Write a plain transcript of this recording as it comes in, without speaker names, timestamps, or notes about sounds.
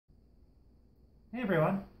Hey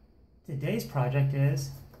everyone, today's project is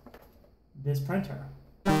this printer.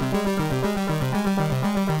 So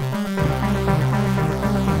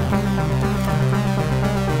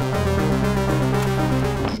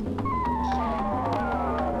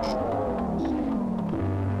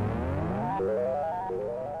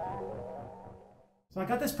I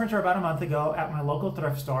got this printer about a month ago at my local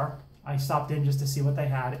thrift store. I stopped in just to see what they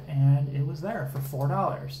had, and it was there for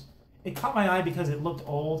 $4. It caught my eye because it looked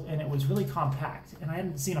old and it was really compact, and I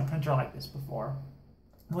hadn't seen a printer like this before.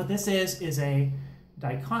 And what this is a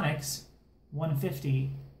Diconix 150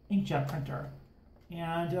 inkjet printer.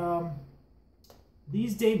 And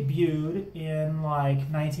these debuted in like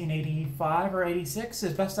 1985 or 86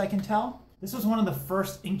 as best I can tell. This was one of the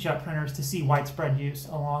first inkjet printers to see widespread use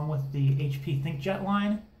along with the HP ThinkJet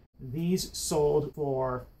line. These sold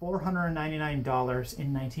for $499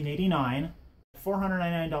 in 1989.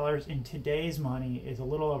 $499 in today's money is a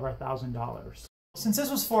little over $1,000. Since this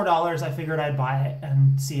was $4, I figured I'd buy it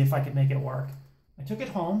and see if I could make it work. I took it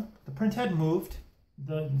home, the print head moved,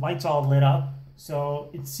 the lights all lit up, so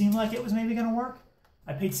it seemed like it was maybe going to work.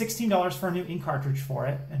 I paid $16 for a new ink cartridge for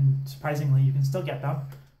it, and surprisingly you can still get them.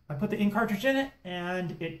 I put the ink cartridge in it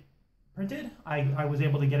and it printed. I was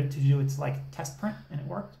able to get it to do its like test print and it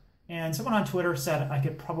worked. And someone on Twitter said I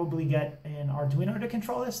could probably get an Arduino to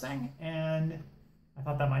control this thing, and I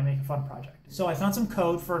thought that might make a fun project. So I found some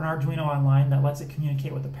code for an Arduino online that lets it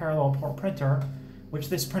communicate with a parallel port printer, which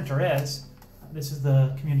this printer is. This is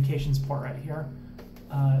the communications port right here.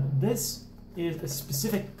 This is a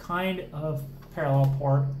specific kind of parallel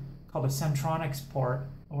port called a Centronics port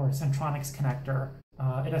or a Centronics connector.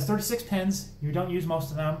 It has 36 pins. You don't use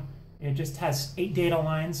most of them. It just has 8 data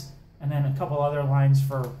lines and then a couple other lines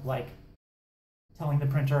for like telling the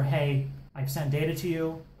printer, hey, I've sent data to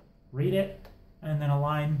you, read it, and then a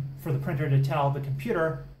line for the printer to tell the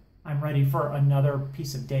computer, I'm ready for another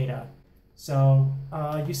piece of data. So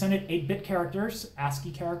you send it 8-bit characters, ASCII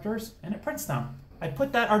characters, and it prints them. I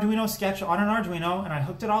put that Arduino sketch on an Arduino and I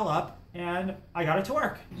hooked it all up and I got it to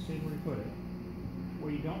work. See where you put it.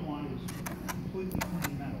 What you don't want is completely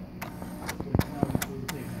clean metal. So it's not included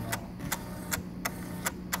taking it off.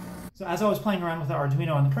 So as I was playing around with the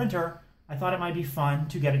Arduino and the printer, I thought it might be fun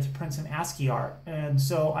to get it to print some ASCII art. And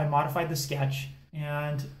so I modified the sketch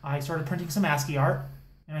and I started printing some ASCII art.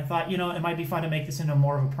 And I thought, you know, it might be fun to make this into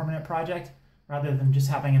more of a permanent project rather than just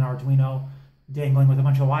having an Arduino dangling with a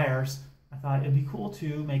bunch of wires. I thought it'd be cool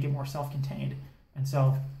to make it more self-contained. And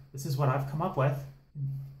so this is what I've come up with.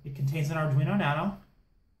 It contains an Arduino Nano.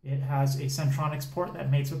 It has a Centronics port that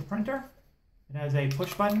mates with the printer. It has a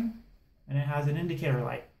push button and it has an indicator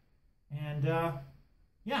light. And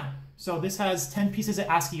yeah, so this has 10 pieces of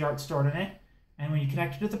ASCII art stored in it. And when you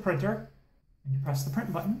connect it to the printer and you press the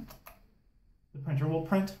print button, the printer will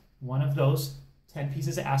print one of those 10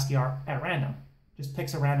 pieces of ASCII art at random. Just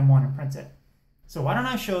picks a random one and prints it. So why don't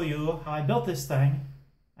I show you how I built this thing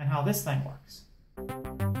and how this thing works.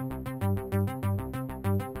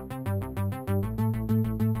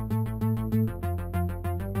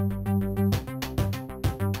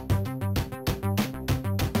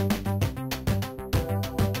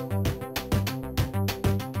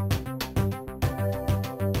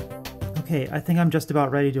 Okay, I think I'm just about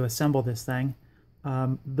ready to assemble this thing.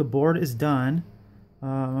 The board is done.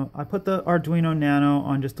 I put the Arduino Nano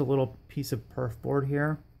on just a little piece of perf board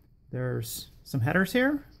here. There's some headers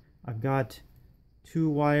here. I've got 2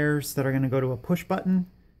 wires that are going to go to a push button,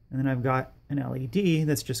 and then I've got an LED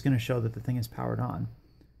that's just going to show that the thing is powered on.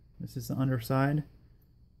 This is the underside.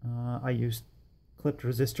 I used clipped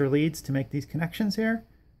resistor leads to make these connections here.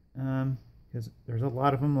 Because there's a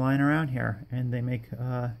lot of them lying around here and they make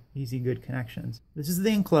easy, good connections. This is the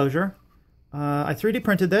enclosure. I 3D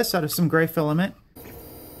printed this out of some gray filament.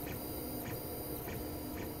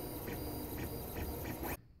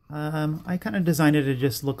 I kind of designed it to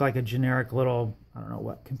just look like a generic little, I don't know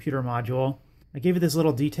what, computer module. I gave it this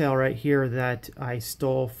little detail right here that I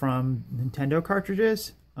stole from Nintendo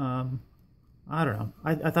cartridges. I don't know.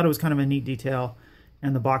 I thought it was kind of a neat detail,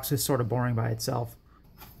 and the box is sort of boring by itself.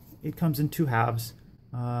 It comes in 2 halves.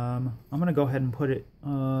 I'm going to go ahead and put it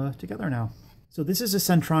together now. So this is a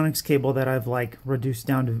Centronics cable that I've like reduced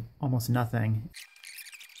down to almost nothing.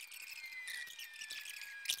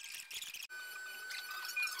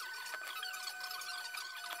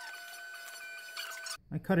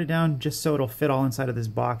 I cut it down just so it'll fit all inside of this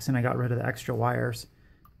box, and I got rid of the extra wires.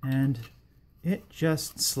 And it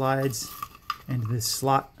just slides into this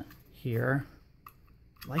slot here,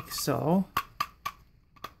 like so.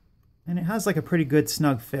 And it has like a pretty good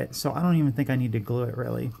snug fit, so I don't even think I need to glue it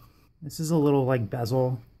really. This is a little like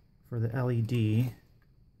bezel for the LED.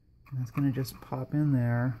 And that's going to just pop in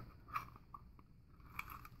there.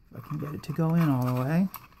 If I can get it to go in all the way.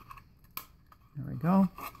 There we go.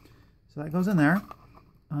 So that goes in there.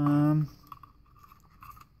 And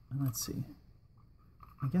let's see.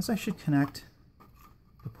 I guess I should connect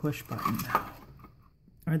the push button now.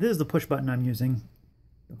 All right, this is the push button I'm using.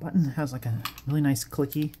 The button has like a really nice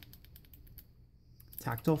clicky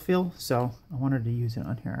tactile feel, so I wanted to use it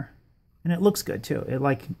on here. And it looks good too.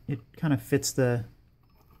 It kind of fits the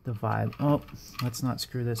vibe. Oh, let's not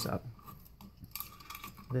screw this up.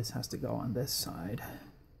 This has to go on this side.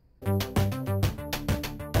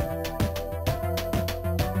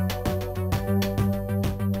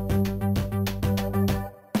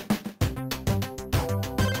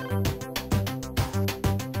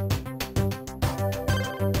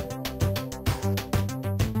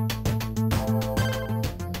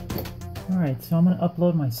 Alright, so I'm going to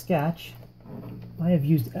upload my sketch. I have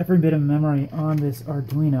used every bit of memory on this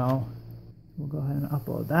Arduino. We'll go ahead and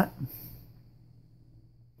upload that.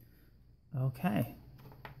 Okay.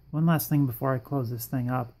 One last thing before I close this thing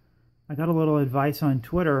up. I got a little advice on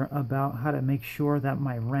Twitter about how to make sure that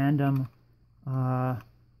my random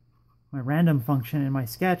function in my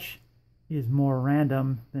sketch is more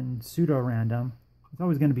random than pseudo-random. It's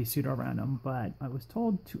always going to be pseudo-random, but I was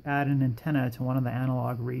told to add an antenna to one of the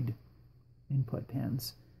analog read input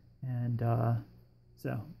pins. And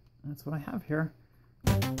so that's what I have here.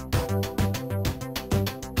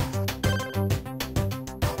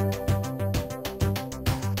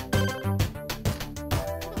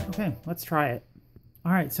 Okay, let's try it.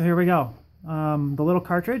 All right, so here we go. The little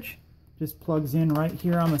cartridge just plugs in right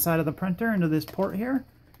here on the side of the printer into this port here.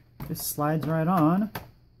 Just slides right on,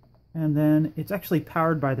 and then it's actually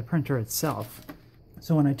powered by the printer itself.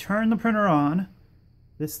 So when I turn the printer on,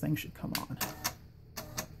 this thing should come on.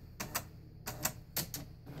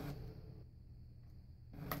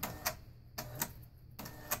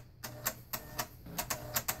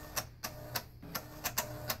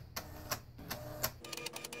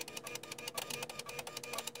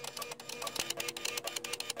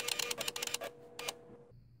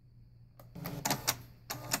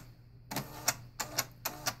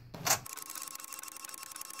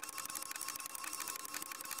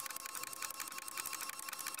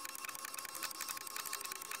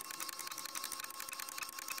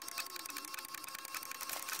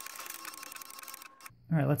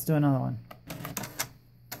 All right, let's do another one.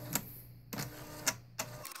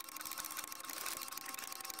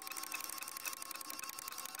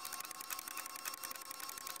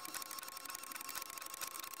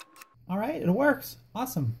 All right, it works.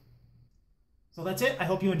 Awesome. So that's it. I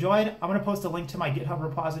hope you enjoyed. I'm going to post a link to my GitHub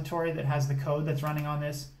repository that has the code that's running on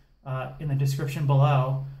this in the description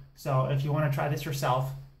below. So if you want to try this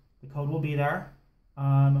yourself, the code will be there.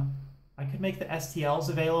 I could make the STLs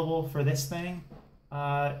available for this thing.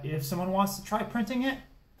 If someone wants to try printing it,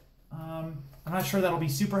 I'm not sure that'll be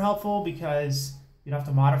super helpful because you'd have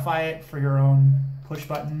to modify it for your own push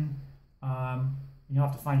button. You'll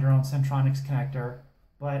have to find your own Centronics connector.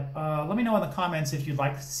 But let me know in the comments if you'd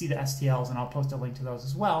like to see the STLs, and I'll post a link to those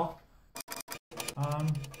as well.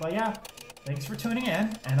 But yeah, thanks for tuning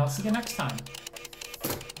in, and I'll see you next time.